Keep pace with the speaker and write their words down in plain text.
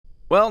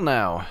Well,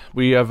 now,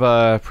 we have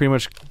pretty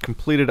much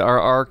completed our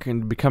arc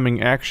in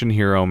becoming action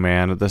hero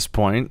man at this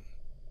point.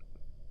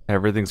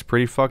 Everything's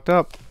pretty fucked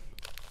up.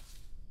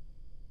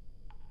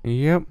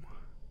 Yep.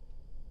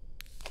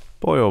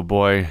 Boy, oh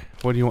boy.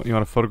 What do you want? You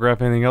want to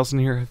photograph anything else in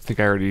here? I think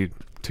I already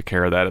took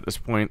care of that at this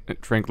point,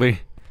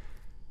 frankly.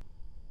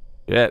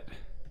 Yet.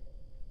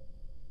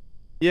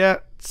 Yeah,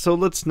 so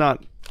let's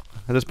not...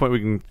 At this point we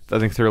can, I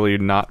think, thoroughly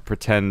not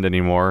pretend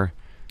anymore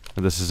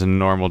that this is a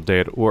normal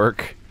day at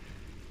work.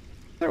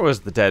 There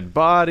was the dead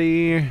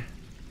body,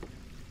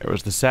 there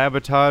was the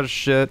sabotage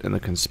shit, and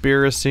the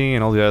conspiracy,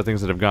 and all the other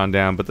things that have gone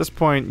down, but at this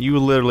point, you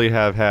literally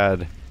have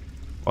had,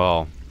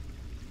 well,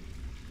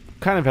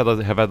 kind of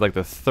have had like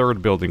the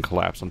third building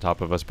collapse on top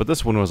of us, but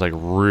this one was like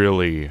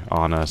really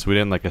on us. We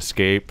didn't like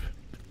escape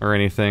or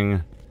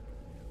anything.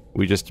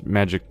 We just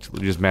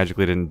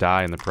magically didn't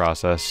die in the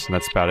process, and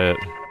that's about it.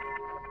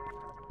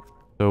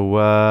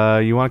 So,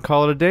 you want to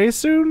call it a day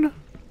soon?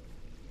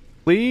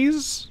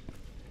 Please?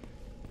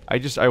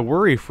 I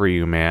worry for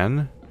you,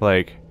 man.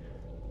 Like,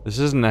 this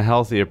isn't a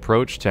healthy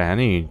approach to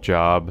any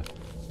job.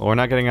 Well, we're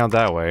not getting out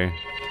that way.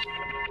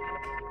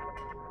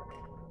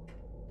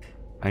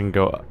 I can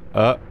go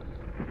up.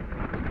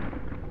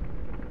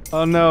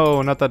 Oh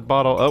no, not that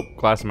bottle. Oh,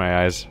 glass in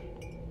my eyes.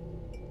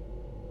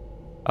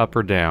 Up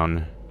or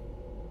down?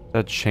 Is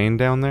that chain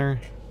down there?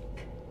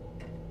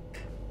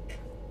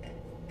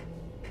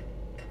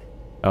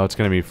 Oh, it's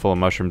gonna be full of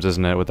mushrooms,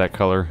 isn't it, with that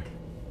color?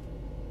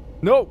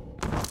 Nope!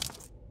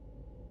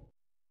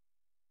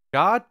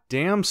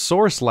 Goddamn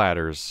source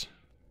ladders.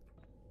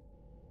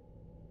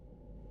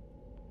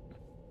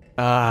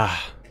 I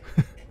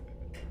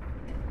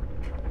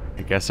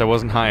guess I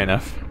wasn't high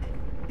enough.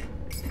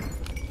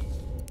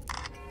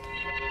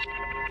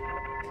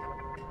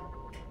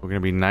 We're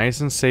gonna be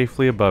nice and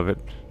safely above it.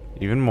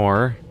 Even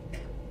more.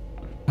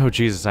 Oh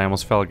Jesus, I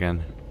almost fell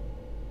again.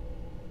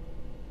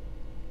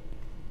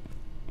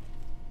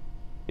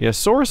 Yeah,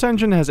 Source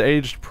Engine has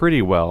aged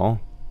pretty well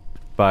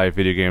by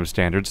video game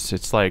standards.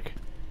 It's like...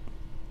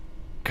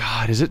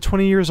 God, is it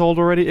 20 years old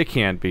already? It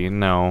can't be.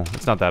 No,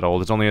 it's not that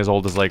old. It's only as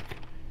old as, like...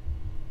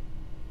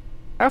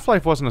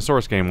 Half-Life wasn't a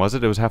Source game, was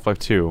it? It was Half-Life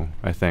 2,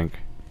 I think.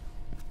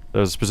 There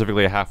was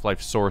specifically a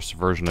Half-Life Source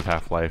version of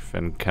Half-Life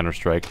and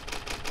Counter-Strike.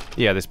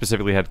 Yeah, they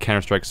specifically had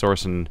Counter-Strike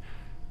Source and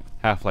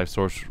Half-Life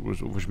Source,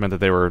 which meant that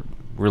they were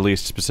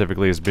released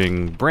specifically as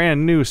being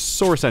brand new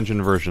Source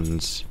Engine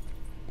versions.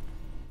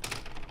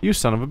 You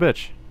son of a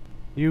bitch.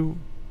 You...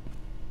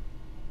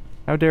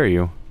 How dare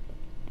you?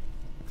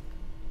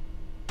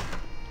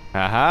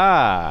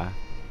 Aha!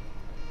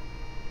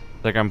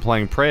 It's like I'm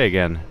playing Prey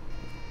again.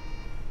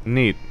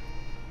 Neat.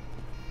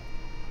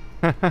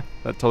 That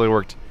totally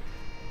worked.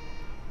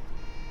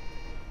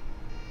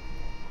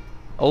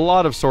 A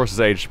lot of sources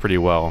aged pretty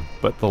well,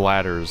 but the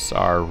ladders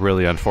are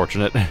really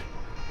unfortunate. I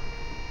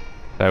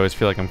always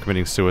feel like I'm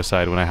committing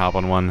suicide when I hop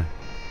on one.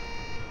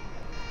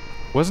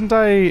 Wasn't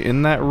I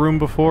in that room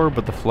before,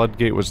 but the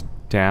floodgate was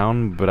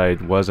down, but I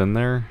was in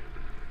there?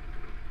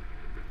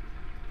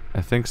 I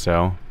think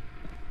so.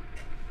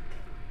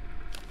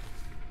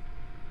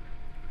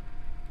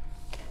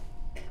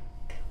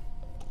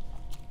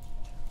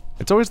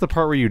 It's always the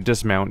part where you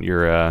dismount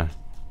your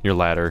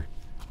ladder.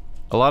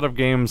 A lot of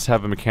games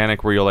have a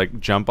mechanic where you'll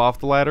like jump off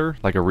the ladder,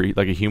 like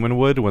a human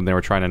would when they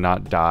were trying to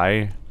not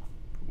die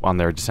on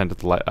their descent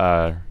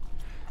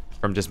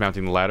from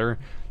dismounting the ladder.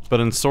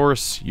 But in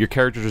Source, your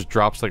character just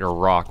drops like a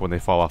rock when they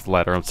fall off the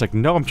ladder. It's like,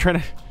 no, I'm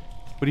trying to...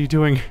 What are you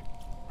doing?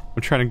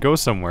 I'm trying to go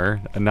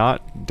somewhere, and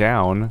not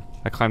down.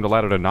 I climbed a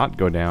ladder to not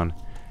go down.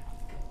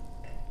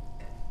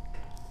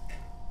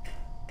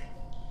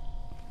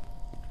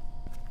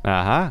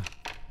 Aha.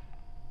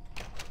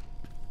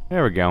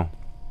 There we go.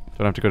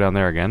 Don't have to go down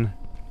there again.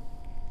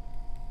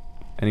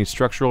 Any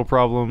structural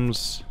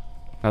problems?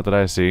 Not that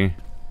I see.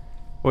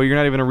 Well, you're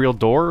not even a real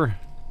door?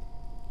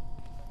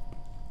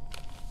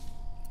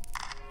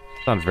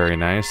 Not very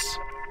nice.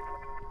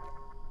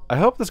 I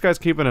hope this guy's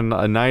keeping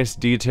a nice,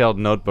 detailed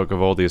notebook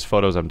of all these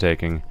photos I'm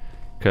taking.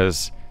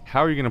 Because how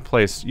are you gonna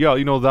place... Yo,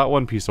 you know that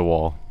one piece of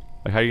wall.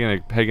 Like, how are you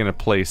gonna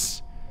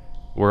place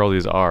where all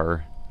these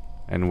are?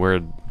 And where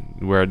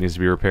it needs to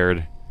be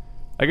repaired?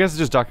 I guess it's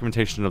just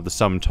documentation of the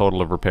sum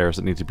total of repairs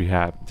that need to be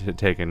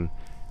taken.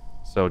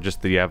 So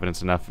just the evidence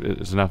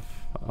is enough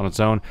on its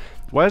own.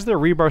 Why is there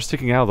rebar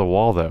sticking out of the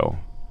wall, though?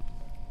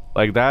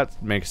 Like,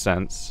 that makes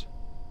sense.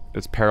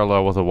 It's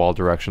parallel with the wall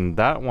direction.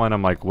 That one,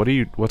 I'm like,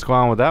 what's going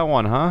on with that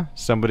one, huh?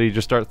 Somebody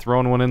just start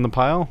throwing one in the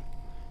pile?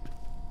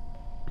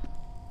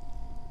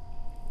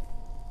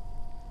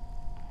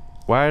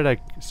 Why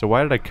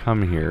did I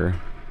come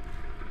here?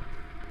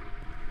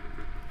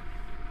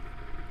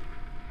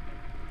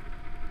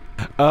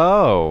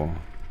 Oh,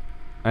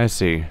 I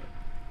see.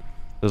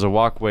 There's a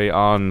walkway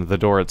on the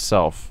door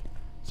itself,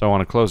 so I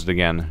want to close it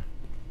again.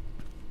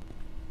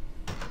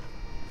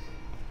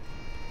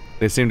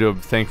 They seem to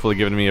have thankfully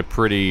given me a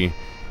pretty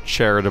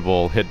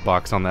charitable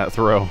hitbox on that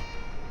throw.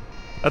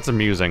 That's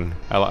amusing.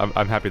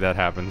 I'm happy that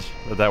happened,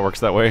 that works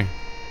that way.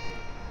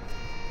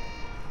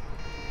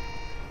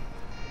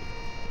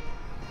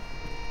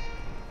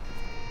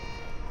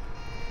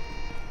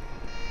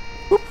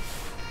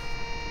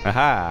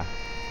 Aha!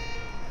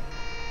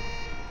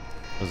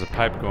 There's a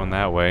pipe going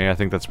that way. I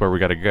think that's where we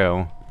gotta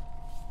go.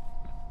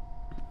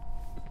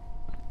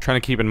 Trying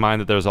to keep in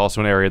mind that there's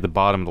also an area at the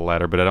bottom of the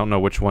ladder, but I don't know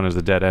which one is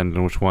the dead end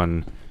and which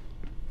one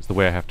is the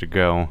way I have to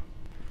go.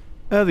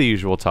 The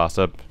usual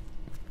toss-up.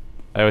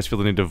 I always feel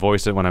the need to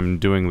voice it when I'm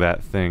doing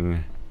that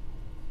thing.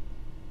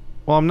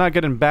 Well, I'm not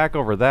getting back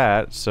over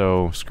that,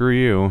 so screw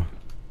you.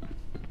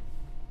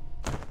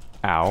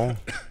 Ow.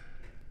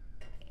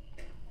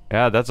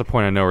 Yeah, that's a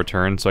point of no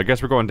return, so I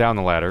guess we're going down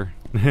the ladder.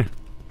 And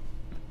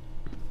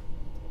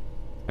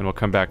we'll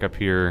come back up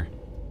here.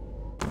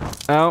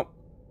 Oh.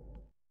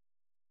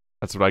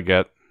 That's what I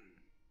get.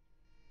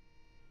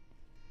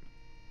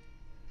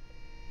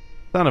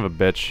 Son of a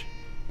bitch.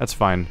 That's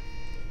fine.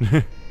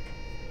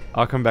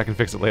 I'll come back and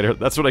fix it later.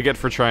 That's what I get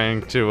for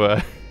trying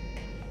to,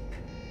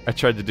 I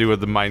tried to do with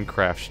the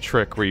Minecraft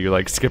trick where you,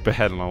 like, skip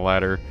ahead on a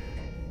ladder.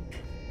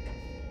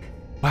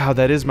 Wow,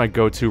 that is my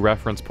go-to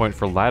reference point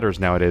for ladders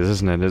nowadays,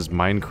 isn't it? Is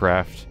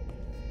Minecraft.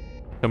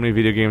 So many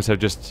video games have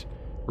just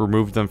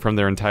removed them from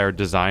their entire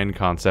design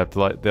concept.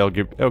 Like, they'll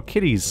give... Oh,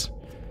 kitties!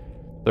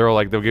 They're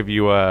like, they'll give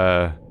you,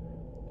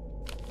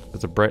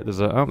 there's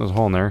a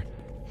hole in there.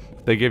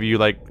 They give you,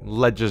 like,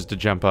 ledges to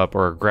jump up,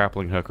 or a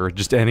grappling hook, or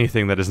just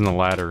anything that isn't a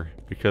ladder.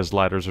 Because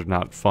ladders are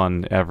not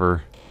fun,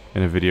 ever,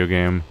 in a video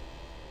game.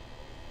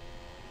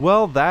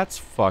 Well, that's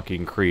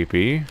fucking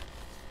creepy.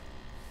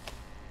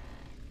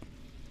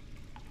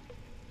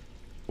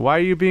 Why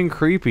are you being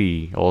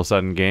creepy, all of a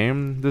sudden,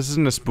 game? This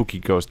isn't a spooky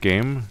ghost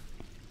game.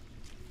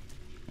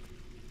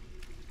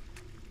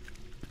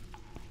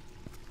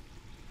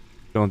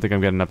 Don't think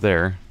I'm getting up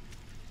there.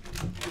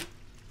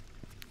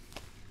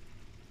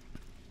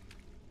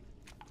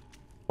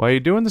 Why are you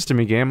doing this to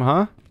me, game,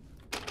 huh?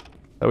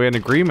 Thought we had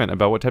an agreement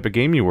about what type of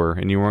game you were,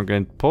 and you weren't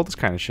gonna pull this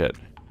kind of shit.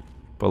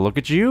 But look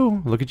at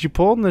you. Look at you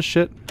pulling this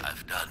shit.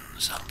 I've done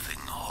something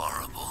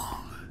horrible.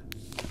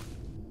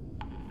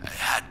 I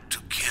had to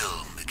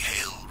kill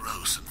Mikhail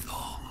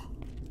Rosenthal.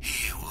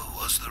 He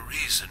was the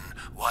reason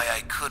why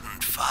I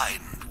couldn't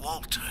find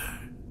Walter.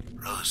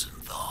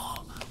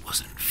 Rosenthal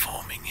was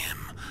informing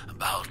him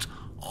about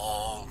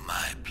all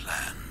my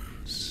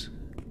plans.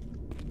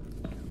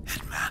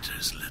 It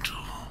matters little.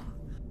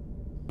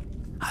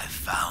 I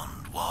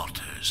found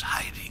Walter's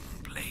hiding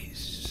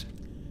place.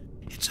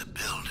 It's a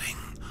building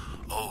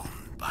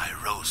owned by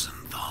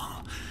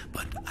Rosenthal,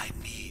 but I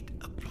need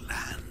a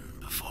plan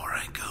before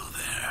I go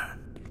there.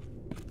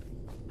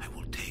 I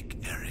will take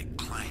Eric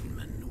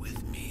Kleinman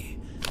with me,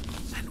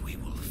 and we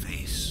will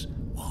face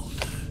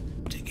Walter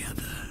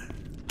together.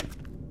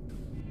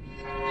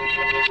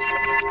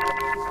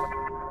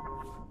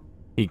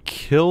 He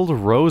killed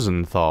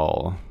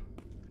Rosenthal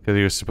because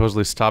he was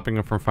supposedly stopping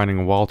him from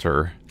finding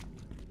Walter.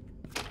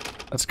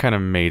 That's kind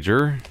of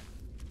major.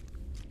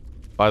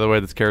 By the way,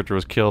 this character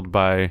was killed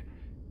by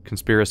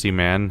Conspiracy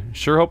Man.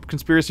 Sure hope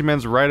Conspiracy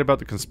Man's right about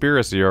the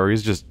conspiracy, or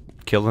he's just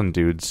killing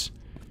dudes.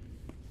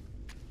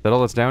 Is that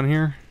all that's down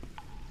here?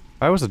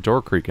 Why was the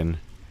door creaking?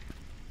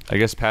 I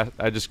guess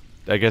I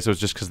guess it was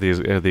just because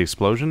of the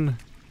explosion?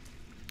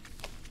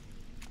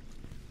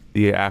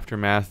 The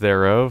aftermath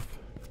thereof?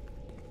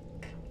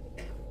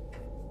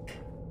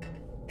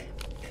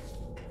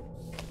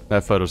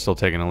 That photo's still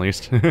taken, at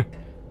least.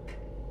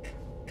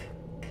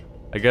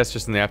 I guess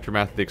just in the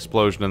aftermath of the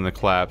explosion and the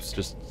collapse,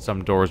 just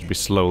some doors would be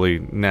slowly...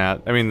 Nah,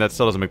 I mean, that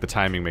still doesn't make the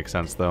timing make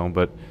sense, though,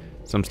 but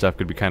some stuff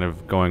could be kind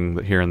of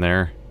going here and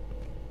there.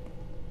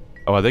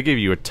 Oh, they gave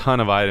you a ton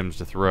of items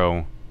to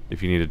throw,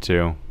 if you needed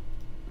to.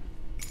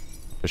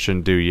 I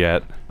shouldn't do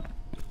yet.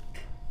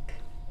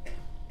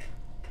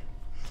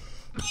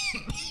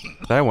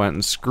 I went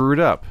and screwed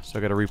up, so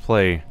I gotta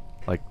replay,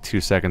 like, 2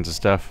 seconds of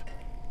stuff.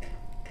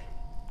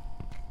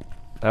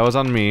 That was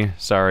on me,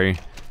 sorry.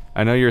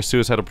 I know you're a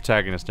suicidal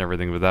protagonist and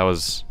everything, but that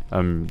was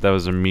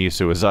a me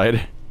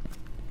suicide.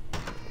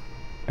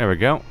 There we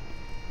go.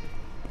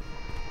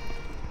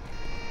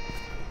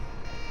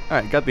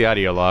 Alright, got the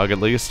audio log at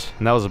least,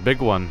 and that was a big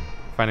one.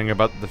 Finding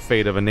about the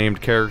fate of a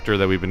named character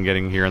that we've been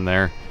getting here and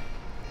there.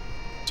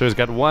 So he's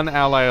got one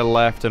ally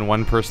left and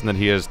one person that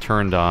he has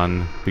turned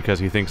on because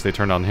he thinks they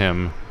turned on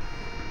him.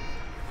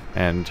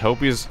 And hope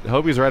he's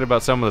right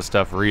about some of the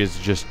stuff where he is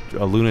just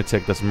a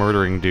lunatic that's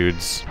murdering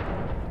dudes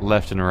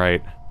left and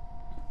right.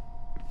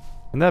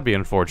 And that'd be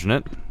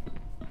unfortunate.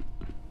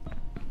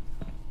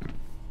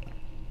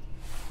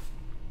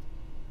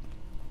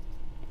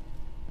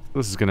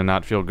 This is gonna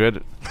not feel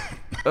good.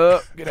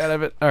 Get out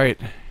of it. Alright.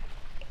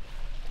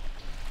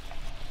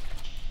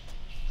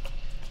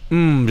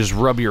 Just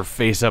rub your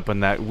face up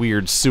in that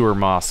weird sewer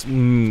moss.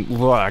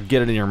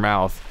 Get it in your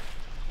mouth.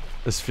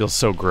 This feels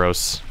so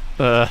gross.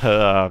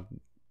 Oh,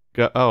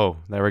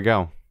 there we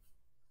go.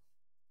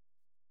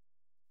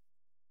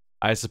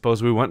 I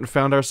suppose we went and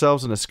found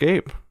ourselves an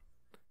escape.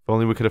 If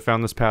only we could have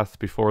found this path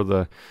before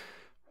the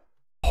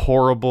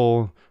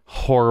horrible,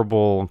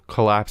 horrible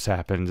collapse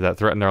happened that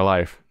threatened our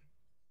life.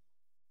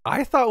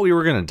 I thought we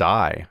were gonna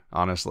die,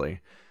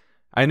 honestly.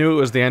 I knew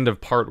it was the end of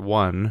part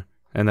 1,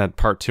 and that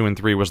part 2 and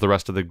 3 was the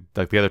rest of the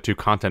other 2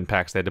 content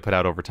packs they had to put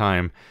out over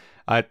time.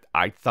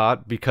 I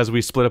thought because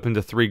we split up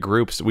into 3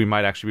 groups, we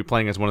might actually be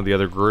playing as one of the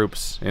other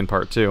groups in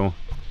part 2.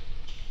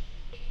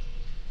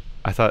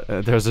 I thought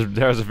there was a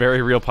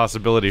very real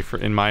possibility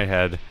in my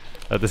head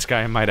that this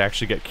guy might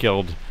actually get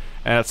killed,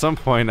 and at some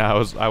point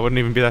I wouldn't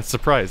even be that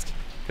surprised,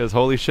 because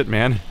holy shit,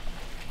 man.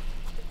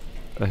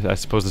 I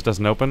suppose this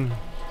doesn't open?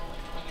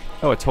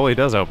 Oh, it totally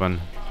does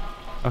open.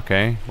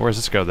 Okay, where does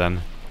this go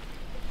then?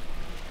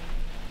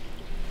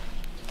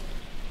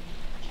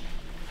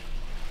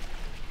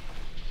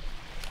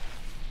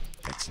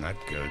 It's not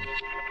good.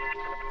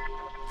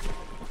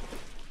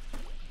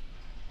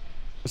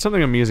 There's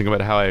something amusing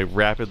about how I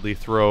rapidly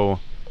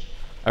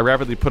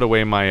put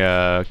away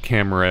my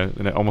camera,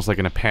 almost like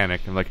in a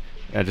panic. And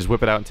I just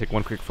whip it out and take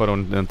one quick photo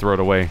and then throw it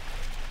away.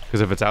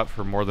 Because if it's out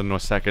for more than a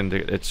second,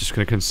 it's just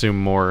going to consume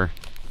more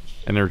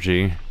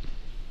energy.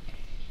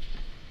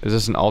 Is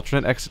this an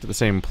alternate exit to the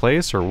same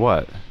place, or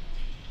what?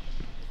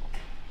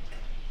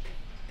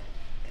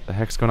 The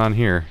heck's going on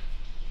here?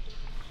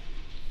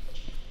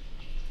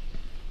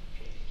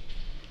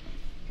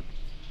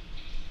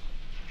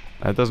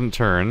 That doesn't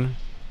turn.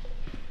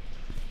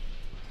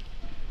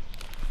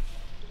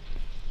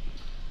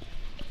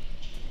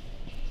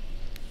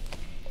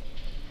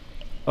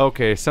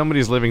 Okay,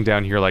 somebody's living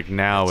down here like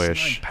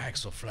now-ish. 9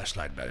 packs of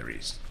flashlight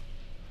batteries.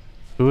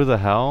 Who the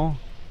hell?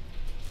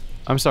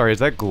 I'm sorry, is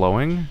that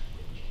glowing?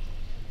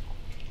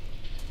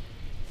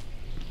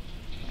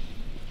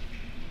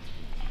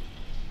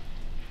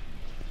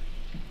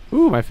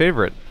 Ooh, my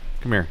favorite.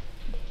 Come here.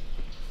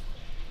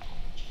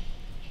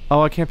 Oh,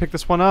 I can't pick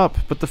this one up,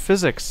 but the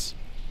physics.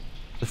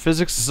 The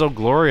physics is so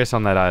glorious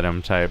on that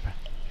item type.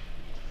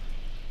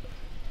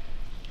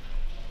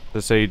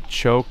 Does it say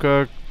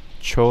choca,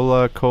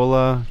 chola,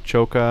 cola,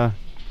 choca?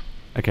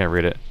 I can't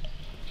read it.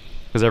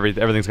 Because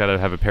everything's got to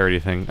have a parody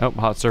thing. Oh,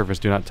 hot surface,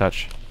 do not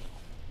touch.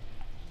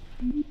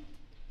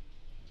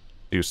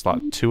 Do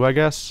slot 2, I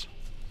guess,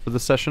 for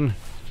this session.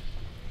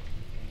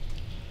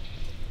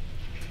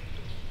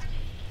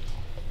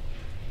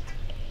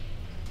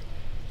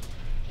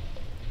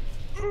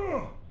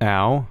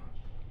 Ow.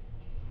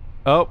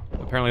 Oh,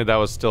 apparently that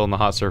was still in the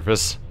hot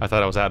surface. I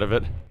thought I was out of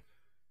it.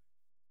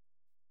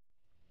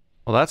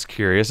 Well, that's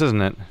curious, isn't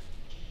it?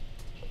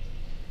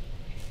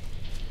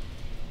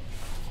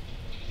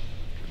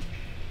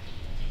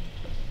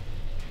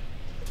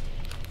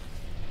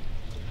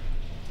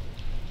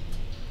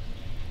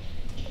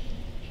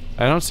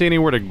 I don't see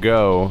anywhere to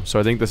go, so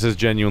I think this is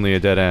genuinely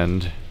a dead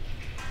end.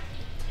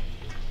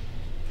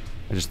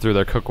 I just threw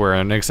their cookware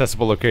in an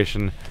inaccessible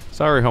location.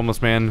 Sorry,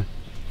 homeless man.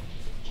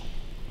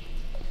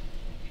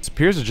 This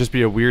appears to just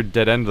be a weird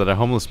dead end that a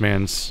homeless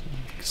man's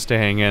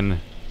staying in.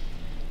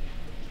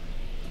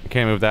 I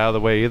can't move that out of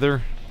the way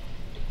either.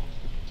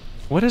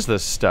 What is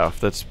this stuff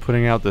that's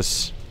putting out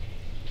this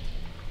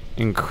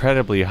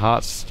incredibly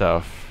hot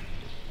stuff?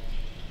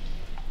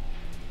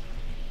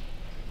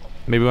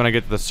 Maybe when I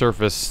get to the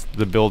surface,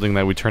 the building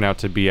that we turn out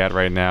to be at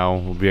right now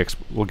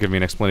will give me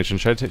an explanation.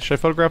 Should I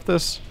photograph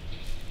this?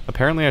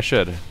 Apparently I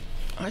should.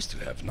 I still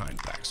have 9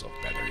 packs of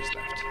batteries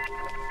left.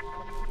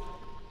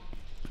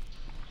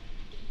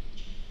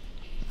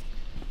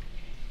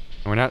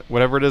 We're not,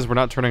 whatever it is, we're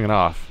not turning it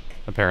off,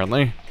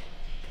 apparently.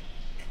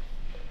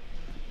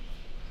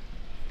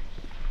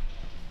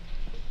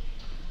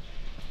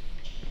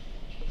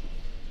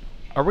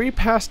 Are we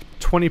past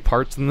 20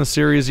 parts in the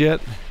series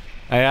yet?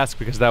 I ask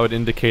because that would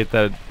indicate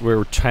that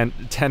we're 10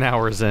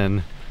 hours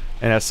in,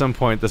 and at some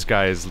point this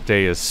guy's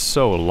day is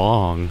so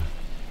long.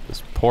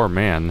 This poor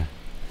man.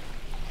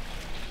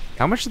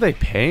 How much do they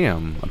pay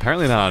him?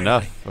 Apparently not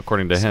enough,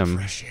 according to him.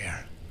 Fresh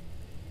air.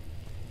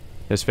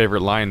 His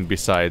favorite line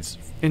besides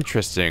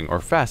interesting or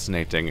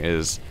fascinating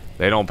is,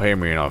 "They don't pay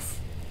me enough."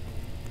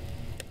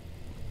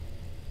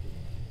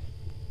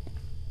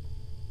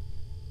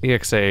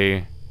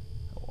 EXA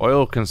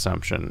oil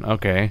consumption,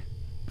 okay.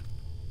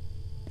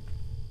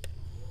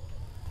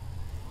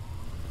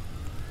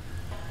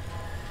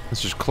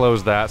 Let's just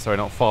close that so I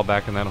don't fall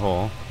back in that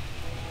hole.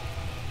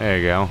 There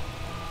you go.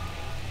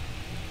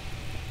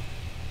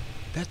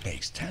 That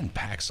makes 10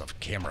 packs of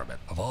cameramen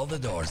of all the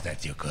doors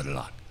that you could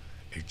lock.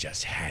 It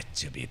just had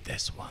to be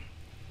this one.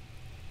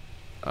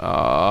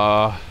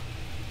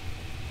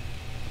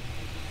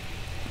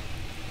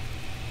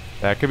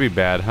 That could be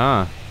bad,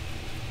 huh?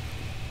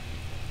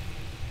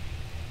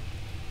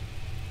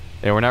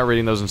 Yeah, we're not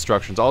reading those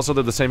instructions. Also,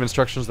 they're the same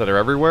instructions that are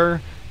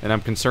everywhere, and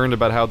I'm concerned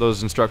about how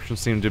those instructions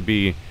seem to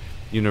be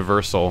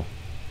universal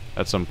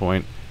at some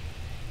point.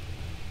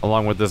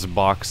 Along with this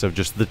box of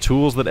just the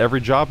tools that every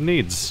job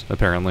needs,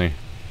 apparently.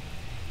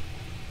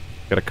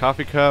 Got a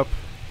coffee cup.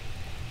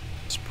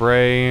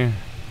 Spray.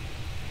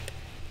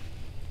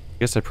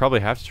 Guess I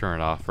probably have to turn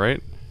it off,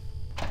 right?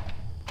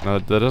 No,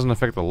 that doesn't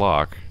affect the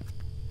lock.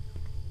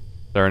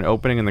 Is there an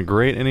opening in the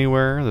grate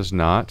anywhere? There's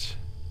not.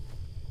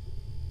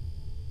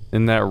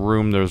 In that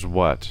room, there's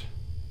what?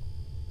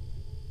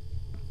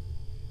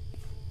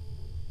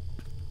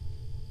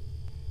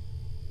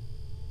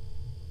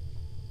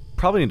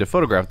 Probably need to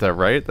photograph that,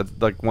 right? That's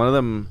like one of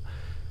them.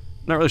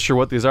 Not really sure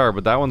what these are,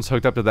 but that one's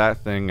hooked up to that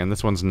thing, and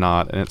this one's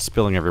not, and it's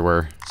spilling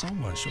everywhere.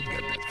 Someone should get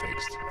that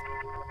fixed.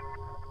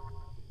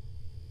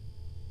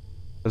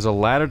 There's a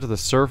ladder to the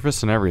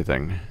surface and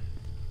everything.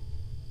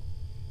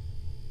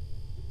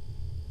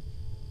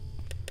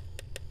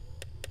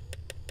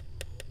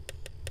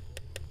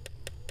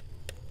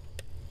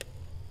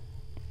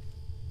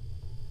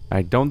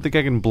 I don't think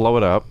I can blow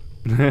it up.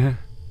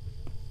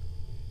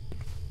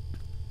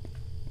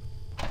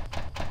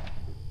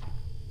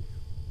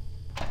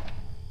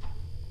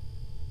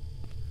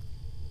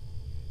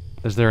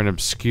 Is there an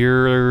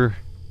obscure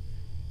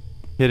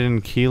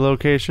hidden key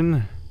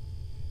location?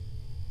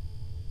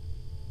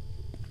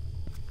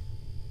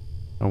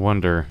 I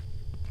wonder.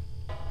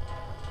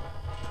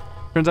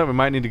 Turns out we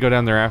might need to go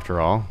down there after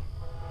all.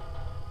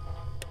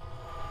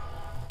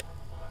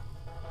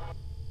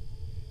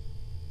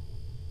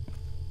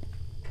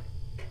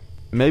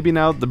 Maybe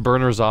now that the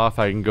burner's off,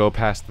 I can go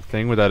past the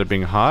thing without it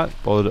being hot.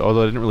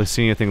 Although I didn't really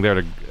see anything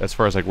there as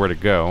far as like where to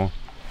go.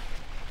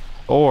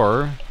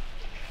 Or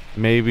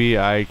maybe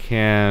I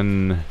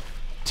can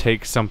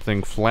take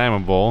something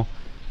flammable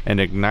and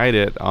ignite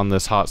it on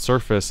this hot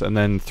surface and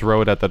then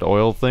throw it at that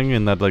oil thing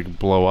and that like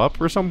blow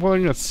up or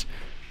something.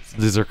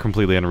 These are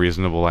completely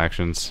unreasonable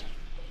actions.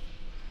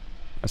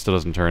 That still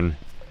doesn't turn.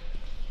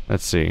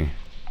 Let's see.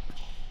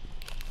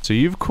 So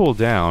you've cooled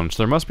down, so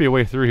there must be a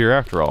way through here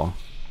after all.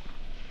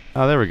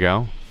 Oh, there we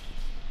go.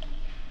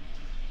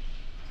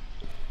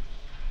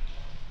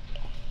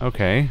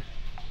 Okay.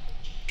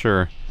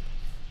 Sure.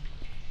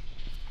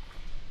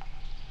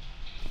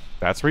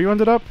 That's where you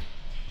ended up?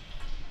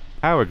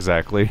 How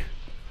exactly?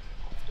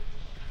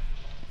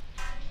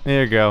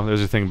 There you go. There's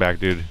your thing back,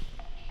 dude.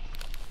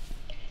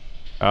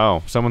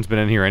 Oh, someone's been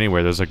in here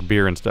anyway. There's like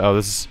beer and stuff. Oh,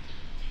 this is...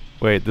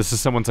 Wait, this is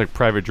someone's like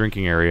private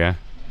drinking area.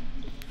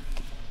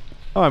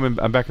 Oh,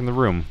 I'm back in the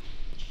room.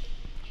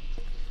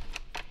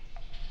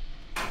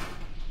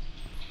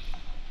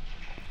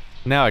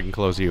 Now I can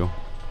close you.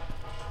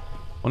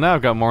 Well, now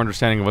I've got more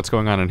understanding of what's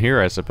going on in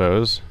here, I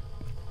suppose.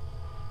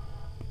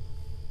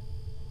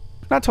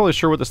 Not totally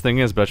sure what this thing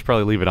is, but I should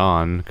probably leave it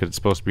on, because it's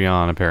supposed to be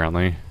on,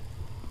 apparently.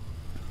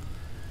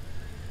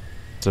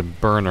 It's a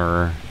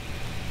burner.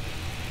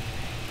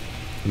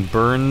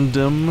 Burned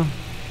them.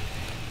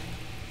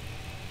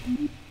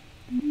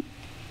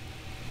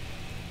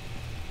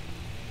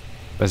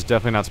 That's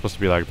definitely not supposed to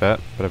be like that,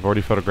 but I've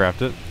already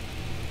photographed it.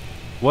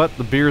 What?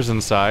 The beer's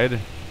inside.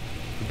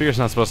 The beer's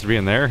not supposed to be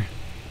in there.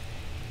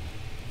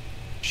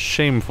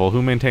 Shameful.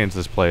 Who maintains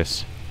this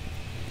place?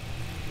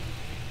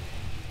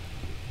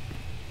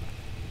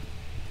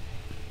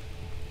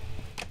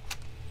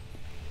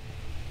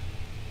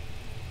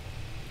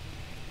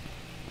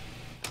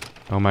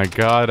 Oh my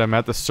god, I'm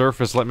at the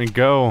surface. Let me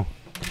go.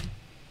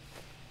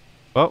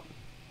 Oh.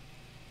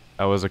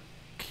 That was a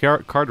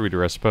card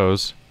reader, I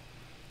suppose.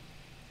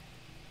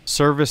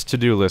 Service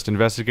to-do list.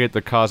 Investigate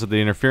the cause of the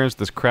interference with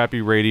this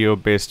crappy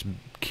radio-based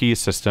key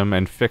system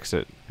and fix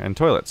it. And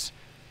toilets.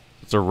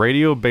 It's a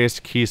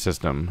radio-based key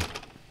system.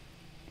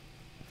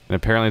 And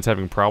apparently it's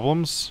having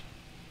problems.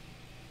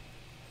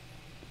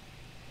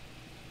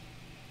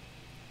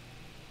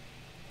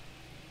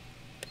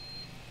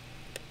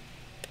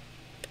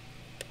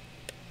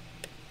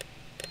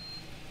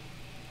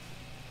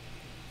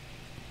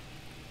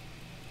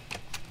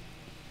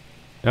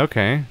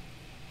 Okay.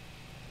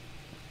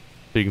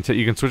 So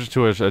you can switch it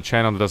to a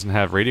channel that doesn't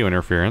have radio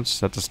interference.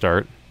 That's a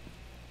start.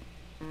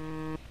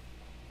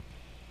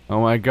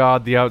 Oh my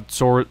god, the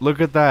outdoor...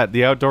 Look at that!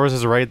 The outdoors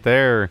is right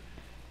there!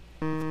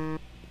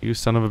 You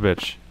son of a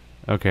bitch.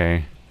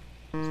 Okay.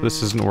 So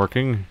this isn't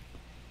working.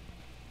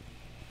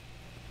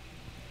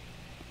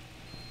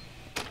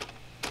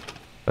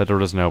 That door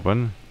doesn't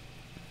open.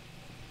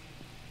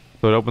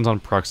 So it opens on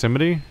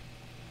proximity?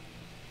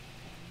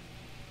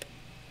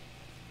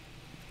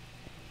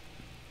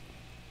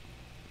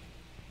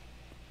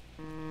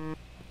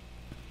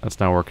 That's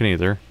not working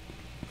either.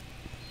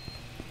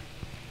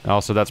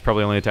 Also, that's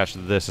probably only attached to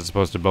this as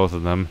opposed to both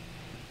of them.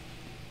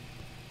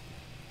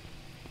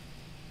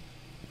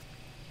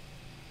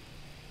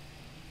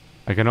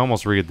 I can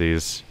almost read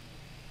these.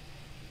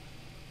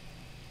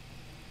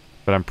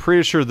 But I'm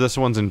pretty sure this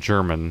one's in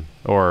German.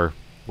 Or,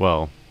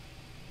 well,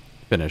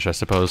 Finnish, I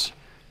suppose.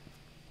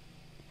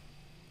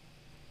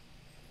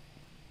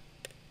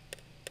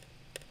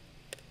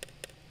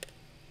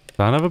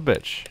 Son of a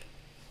bitch.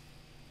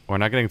 We're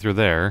not getting through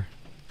there.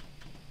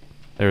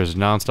 There's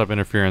non-stop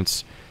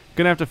interference.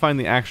 Gonna have to find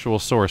the actual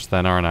source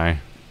then, aren't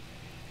I?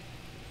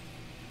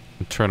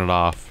 And turn it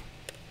off.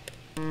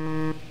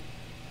 So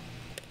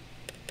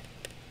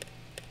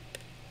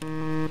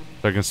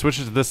I can switch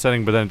it to this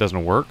setting, but then it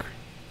doesn't work,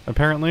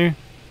 apparently.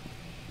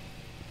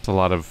 It's a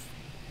lot of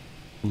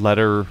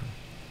letter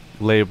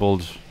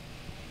labeled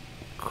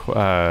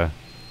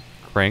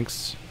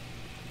cranks.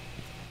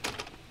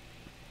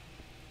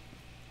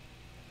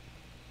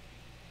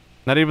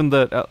 Not even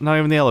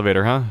the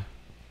elevator, huh?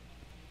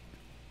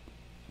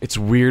 It's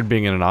weird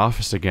being in an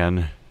office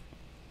again.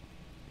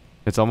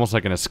 It's almost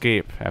like an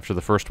escape after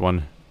the first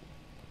one.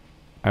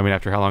 I mean,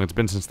 after how long it's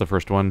been since the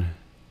first one.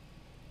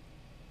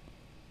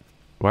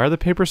 Why are the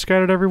papers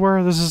scattered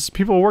everywhere?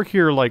 People work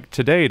here, like,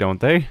 today, don't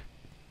they?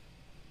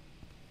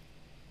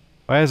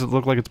 Why does it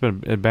look like it's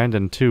been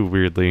abandoned too,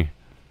 weirdly?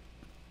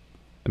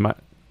 Like,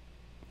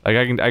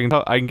 I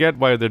can get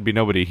why there'd be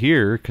nobody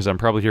here, because I'm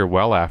probably here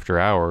well after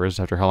hours,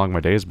 after how long my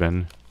day's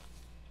been.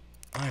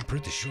 I'm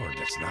pretty sure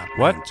that's not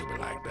What? meant to be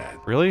like that.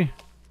 Really?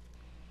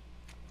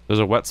 There's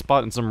a wet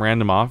spot in some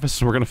random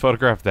office, and we're gonna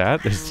photograph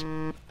that?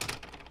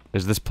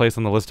 Is this place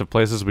on the list of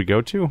places we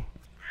go to?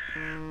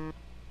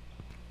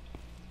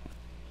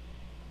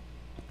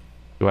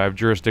 Do I have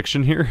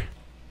jurisdiction here?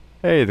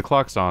 Hey, the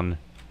clock's on.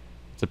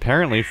 It's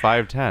apparently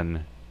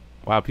 5:10.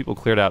 Wow, people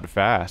cleared out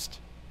fast.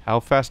 How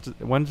fast?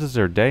 When does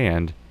their day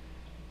end?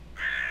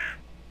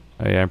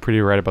 Oh yeah, I'm pretty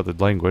right about the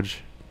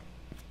language.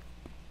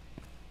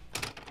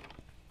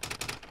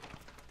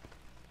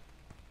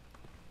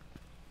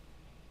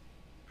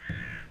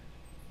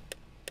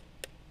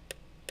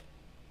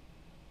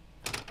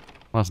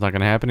 Well, that's not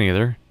gonna happen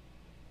either.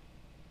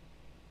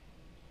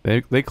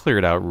 They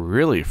cleared out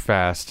really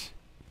fast.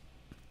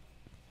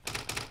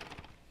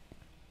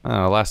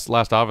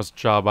 Last office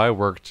job I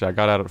worked, I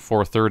got out at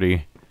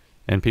 4:30,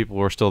 and people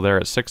were still there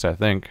at 6, I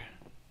think.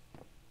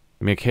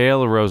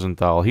 Mikhail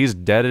Rosenthal, he's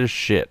dead as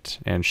shit,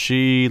 and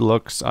she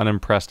looks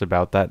unimpressed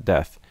about that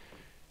death.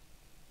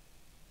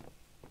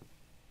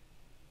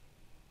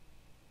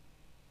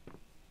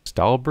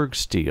 Stahlberg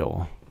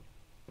Steel.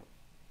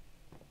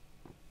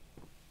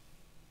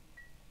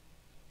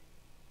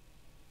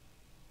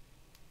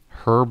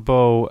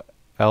 Herbo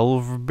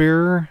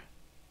Elvbeer?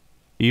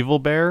 Evil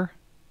Bear?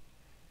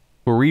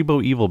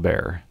 Haribo Evil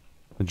Bear.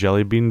 The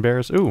Jelly Bean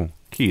Bears? Ooh,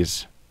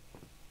 keys.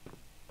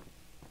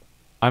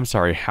 I'm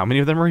sorry, how many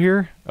of them are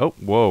here? Oh,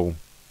 whoa.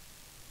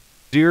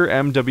 Dear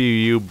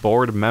MWU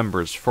board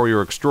members, for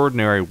your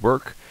extraordinary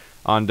work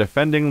on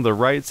defending the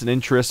rights and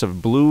interests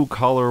of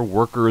blue-collar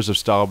workers of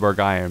Stahlberg,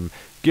 I am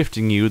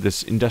gifting you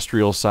this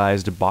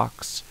industrial-sized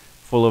box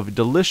full of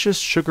delicious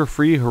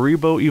sugar-free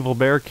Haribo Evil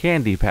Bear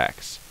candy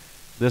packs.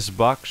 This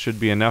box should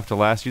be enough to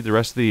last you the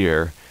rest of the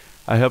year.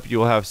 I hope you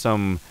will have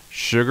some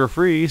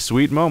sugar-free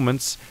sweet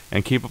moments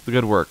and keep up the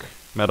good work.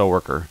 Metal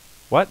Worker.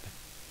 What?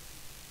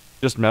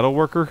 Just Metal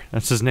Worker?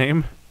 That's his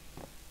name?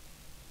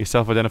 He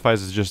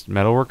self-identifies as just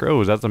Metal Worker?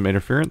 Oh, is that some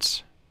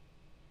interference?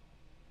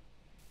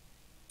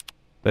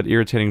 That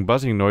irritating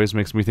buzzing noise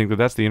makes me think that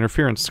that's the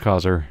interference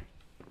causer.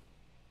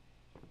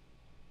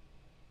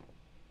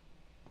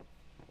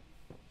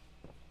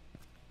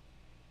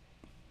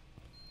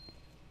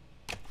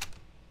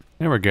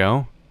 There we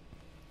go.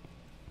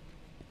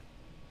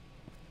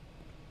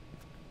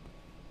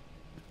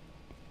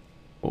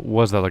 What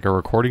was that, like a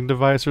recording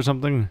device or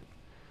something?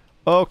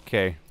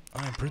 Okay.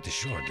 I'm pretty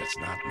sure that's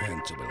not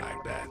meant to be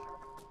like that.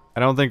 I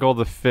don't think all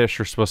the fish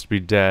are supposed to be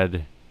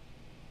dead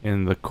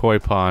in the koi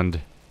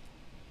pond.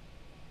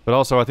 But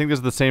also, I think those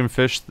are the same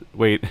fish...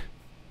 Wait.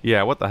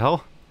 Yeah, what the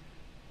hell?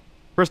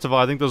 First of all,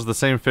 I think those are the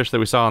same fish that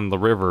we saw in the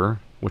river.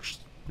 Which...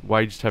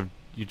 Why you just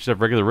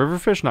have regular river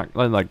fish? Not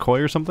like koi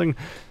or something?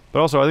 But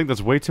also, I think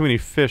that's way too many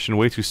fish in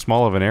way too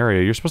small of an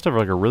area. You're supposed to have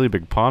like a really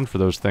big pond for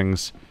those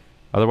things.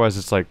 Otherwise,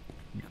 it's like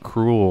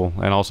cruel,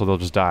 and also they'll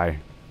just die.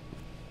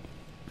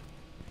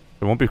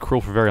 It won't be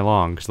cruel for very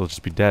long, because they'll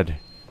just be dead.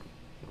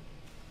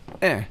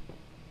 Don't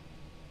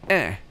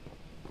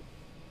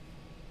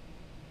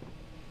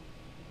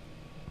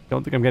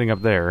think I'm getting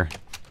up there.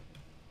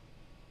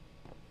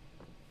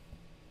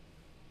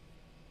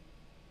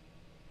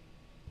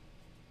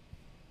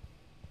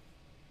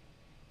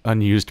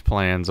 Unused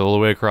plans all the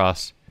way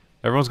across.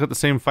 Everyone's got the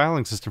same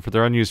filing system for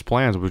their unused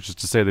plans, which is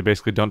to say they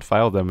basically don't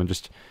file them and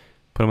just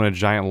put them in a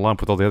giant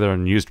lump with all the other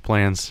unused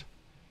plans.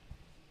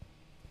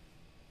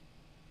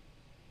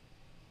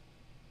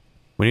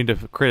 We need to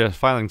create a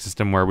filing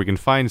system where we can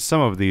find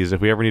some of these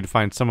if we ever need to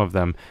find some of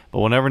them, but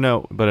we'll never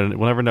know. But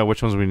we'll never know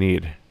which ones we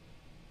need.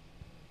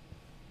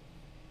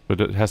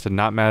 But it has to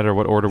not matter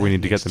what order we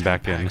need to get them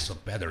back in. Packs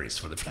of batteries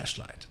for the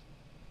flashlight.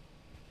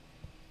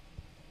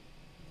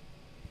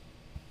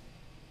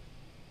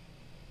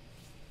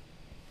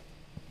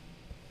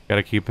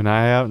 Gotta keep an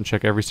eye out and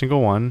check every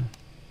single one.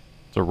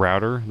 It's a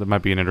router. That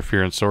might be an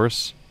interference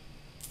source.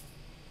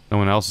 No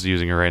one else is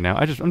using it right now.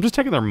 I'm just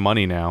taking their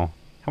money now.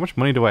 How much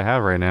money do I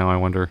have right now, I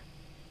wonder?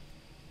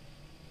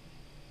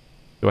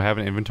 Do I have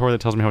an inventory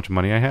that tells me how much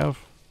money I have?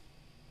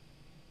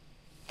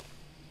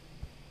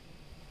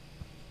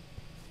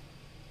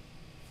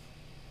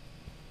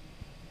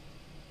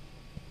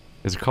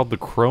 Is it called the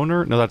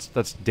Kroner? No,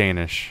 that's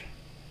Danish.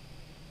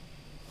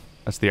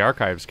 That's the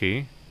archives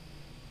key.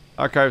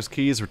 Archives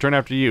keys return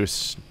after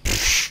use.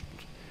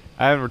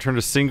 I haven't returned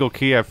a single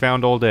key I've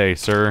found all day,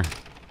 sir.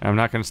 I'm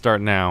not going to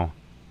start now.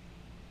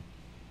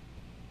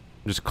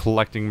 I'm just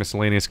collecting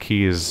miscellaneous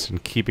keys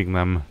and keeping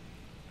them.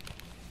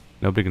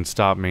 Nobody can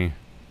stop me.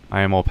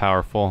 I am all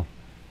powerful.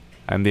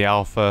 I'm the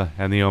Alpha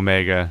and the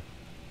Omega,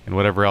 and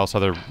whatever else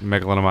other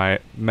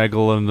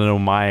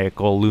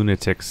megalomaniacal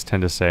lunatics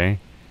tend to say.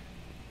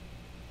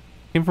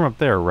 Came from up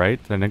there, right?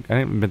 I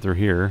haven't been through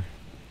here.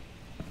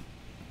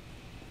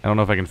 I don't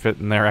know if I can fit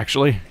in there,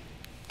 actually.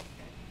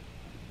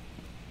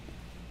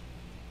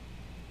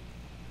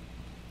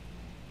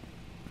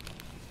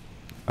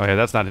 Oh yeah,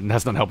 that's not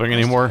helping I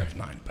anymore.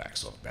 still have 9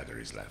 packs of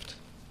batteries left.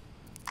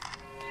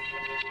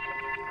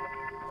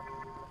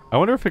 I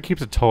wonder if it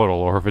keeps a total,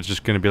 or if it's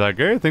just gonna be like,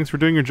 hey, thanks for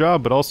doing your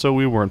job, but also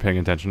we weren't paying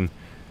attention.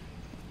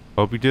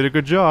 Hope you did a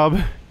good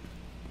job.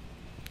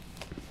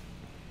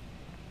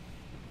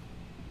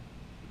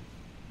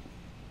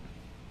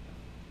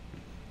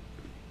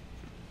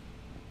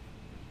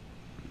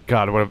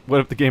 God, what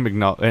if the game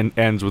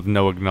ends with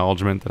no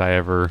acknowledgement that I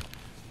ever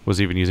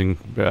was even using,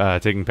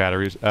 taking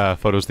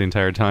photos the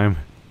entire time?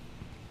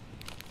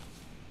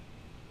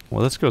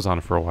 Well, this goes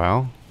on for a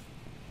while.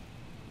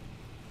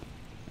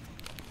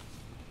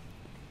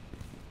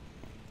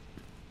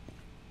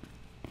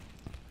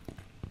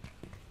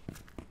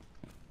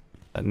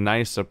 A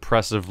nice,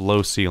 oppressive,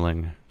 low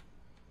ceiling.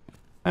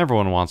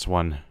 Everyone wants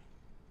one.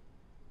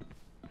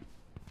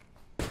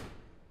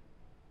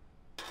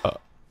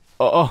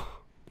 Oh.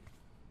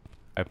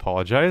 I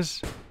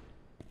apologize.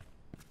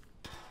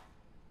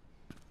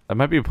 That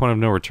might be a point of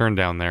no return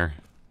down there.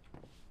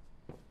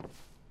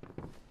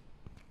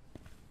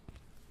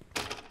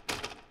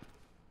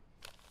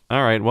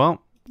 Alright,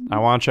 well, I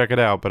want to check it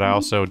out, but I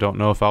also don't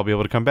know if I'll be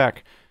able to come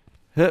back.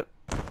 Yeah,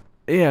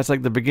 it's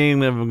like the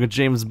beginning of a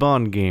James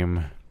Bond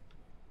game.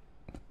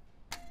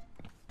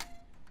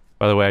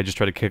 By the way, I just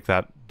tried to kick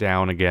that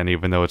down again,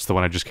 even though it's the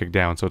one I just kicked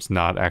down, so it's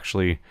not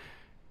actually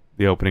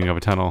the opening of a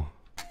tunnel.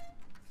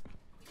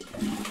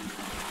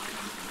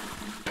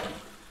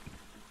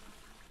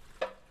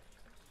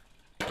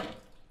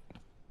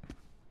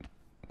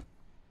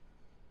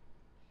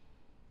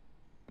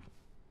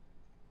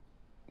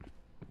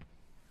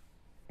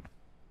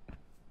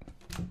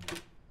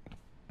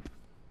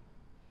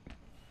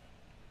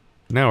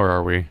 Now where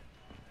are we?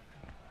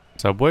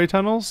 Subway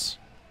tunnels?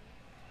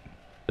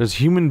 There's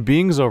human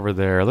beings over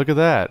there. Look at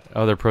that.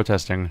 Oh, they're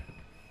protesting.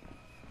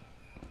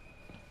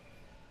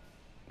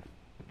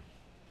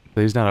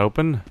 These not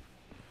open?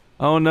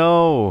 Oh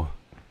no!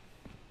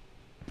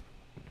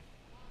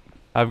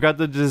 I've got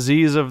the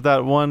disease of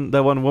that one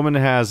woman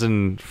has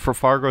in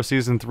Fargo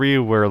season 3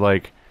 where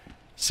like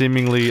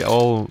seemingly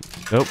all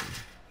nope.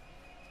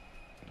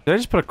 Did I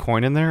just put a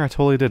coin in there? I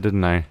totally did,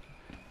 didn't I?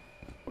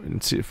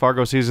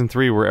 Fargo season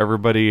 3 where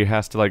everybody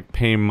has to like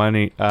pay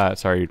money,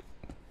 sorry,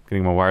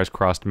 getting my wires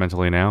crossed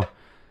mentally now.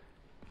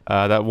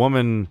 That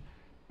woman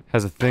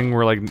has a thing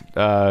where like,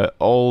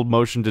 all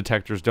motion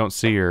detectors don't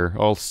see her.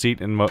 All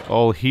heat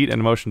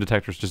and motion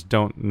detectors just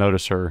don't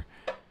notice her.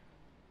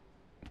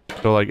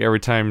 So like every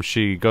time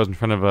she goes in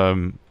front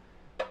of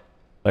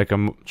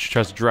she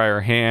tries to dry her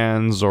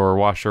hands or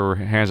wash her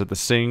hands at the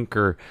sink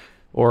or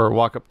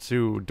walk up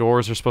to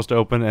doors they're supposed to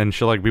open and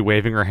she'll like be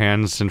waving her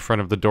hands in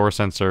front of the door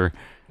sensor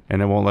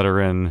and it won't let her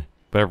in,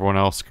 but everyone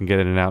else can get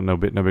in and out, no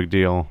big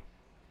deal.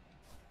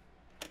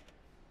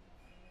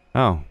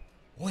 Oh.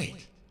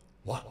 Wait,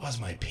 what was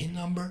my PIN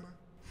number?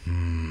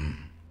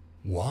 1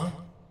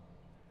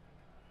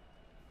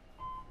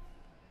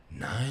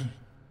 9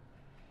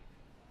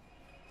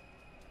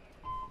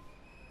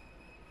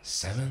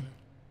 7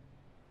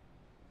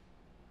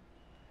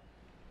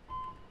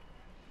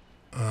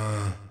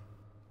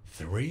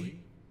 3?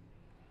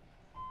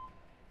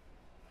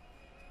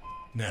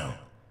 No,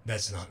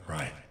 that's not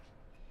right.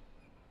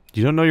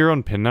 You don't know your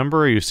own PIN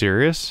number? Are you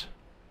serious?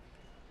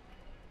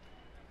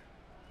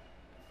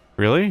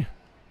 Really?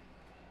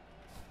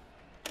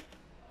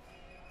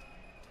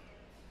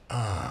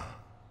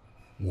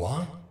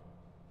 1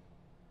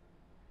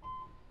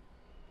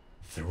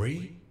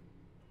 3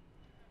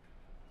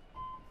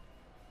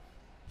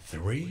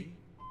 3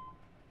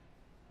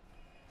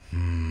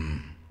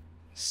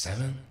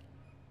 7?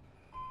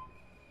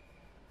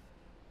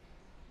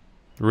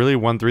 Really?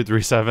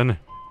 1337?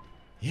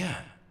 Yeah,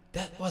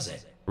 that was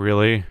it.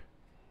 Really?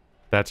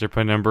 That's your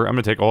PIN number? I'm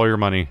gonna take all your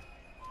money.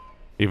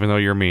 Even though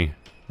you're me,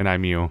 and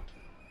I'm you.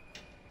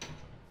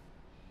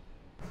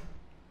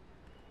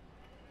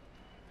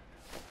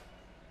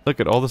 Look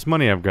at all this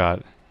money I've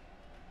got.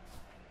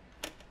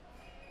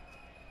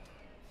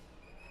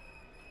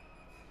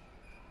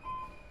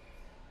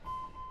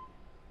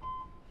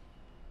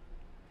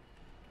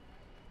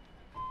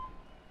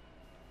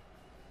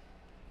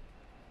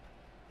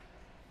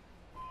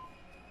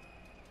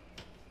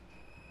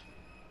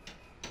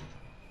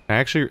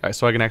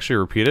 So I can actually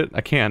repeat it?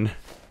 I can.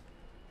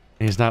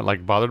 And he's not,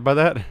 like, bothered by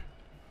that?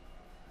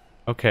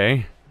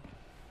 Okay.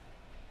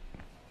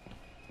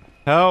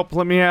 Help,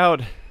 let me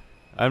out.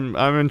 I'm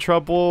in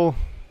trouble.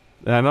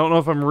 And I don't know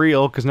if I'm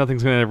real, because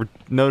nothing's gonna ever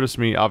notice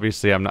me.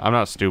 Obviously, I'm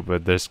not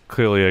stupid. There's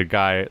clearly a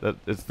guy,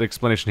 it's the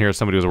explanation here is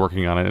somebody who's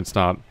working on it. It's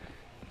not,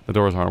 the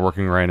doors aren't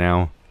working right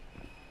now.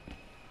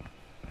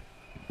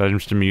 But I'm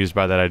just amused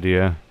by that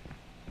idea.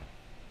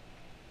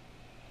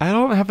 I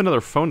don't have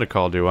another phone to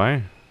call, do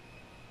I?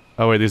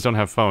 Oh wait, these don't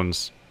have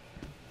phones.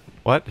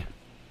 What?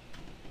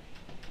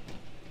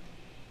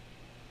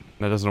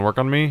 That doesn't work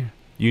on me?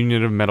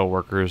 Union of Metal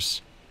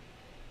Workers.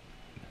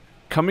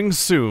 Coming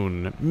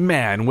soon,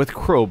 man with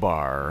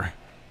crowbar.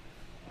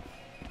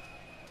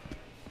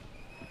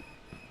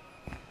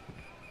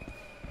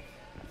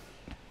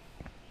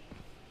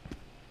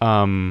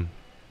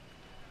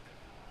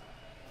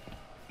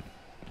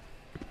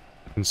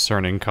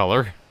 Concerning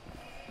color.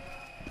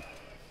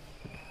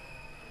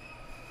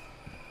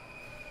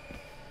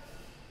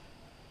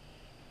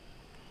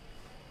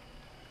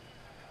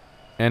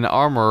 An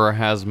armorer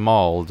has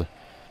mauled.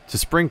 To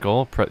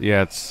sprinkle,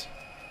 yeah, it's...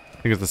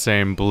 I think it's the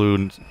same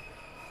blue...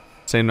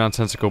 Same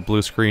nonsensical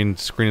blue screen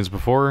as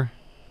before.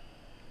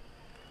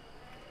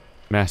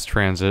 Mass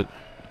transit.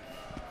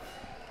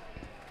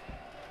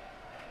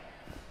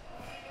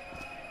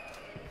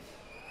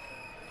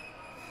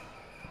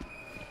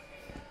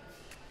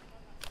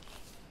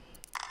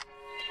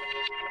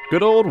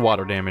 Good old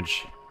water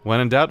damage. When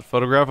in doubt,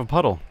 photograph a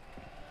puddle.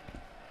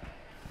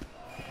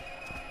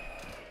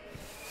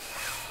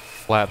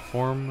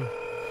 Platform.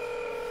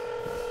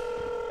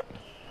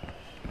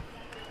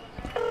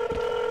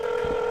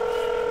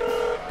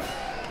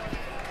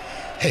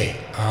 Hey,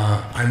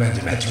 I'm at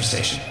the metro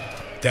station.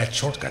 That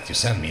shortcut you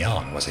sent me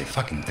on was a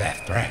fucking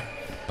death threat,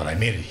 but I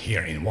made it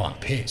here in one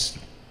piece.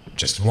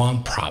 Just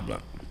one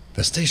problem.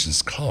 The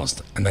station's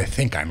closed, and I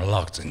think I'm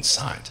locked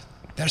inside.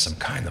 There's some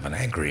kind of an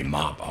angry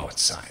mob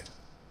outside.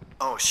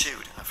 Oh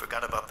shoot, I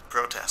forgot about the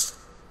protest.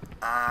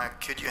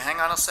 Could you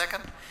hang on a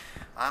second?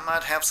 I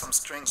might have some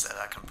strings that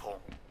I can pull.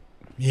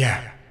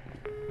 Yeah.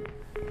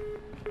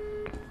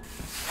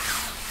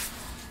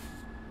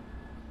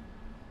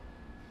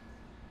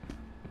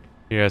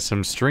 Yeah,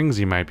 some strings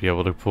you might be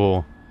able to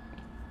pull.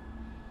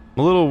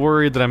 I'm a little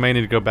worried that I may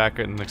need to go back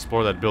and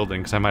explore that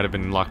building, because I might have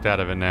been locked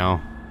out of it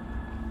now.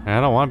 And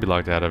I don't want to be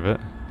locked out of it.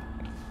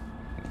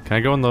 Can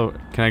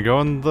I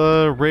go in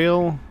the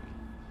rail?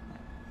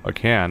 I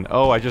can.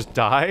 Oh, I just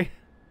die?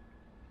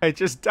 I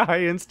just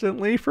die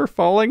instantly for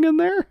falling in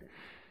there?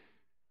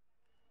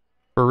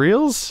 For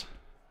reals?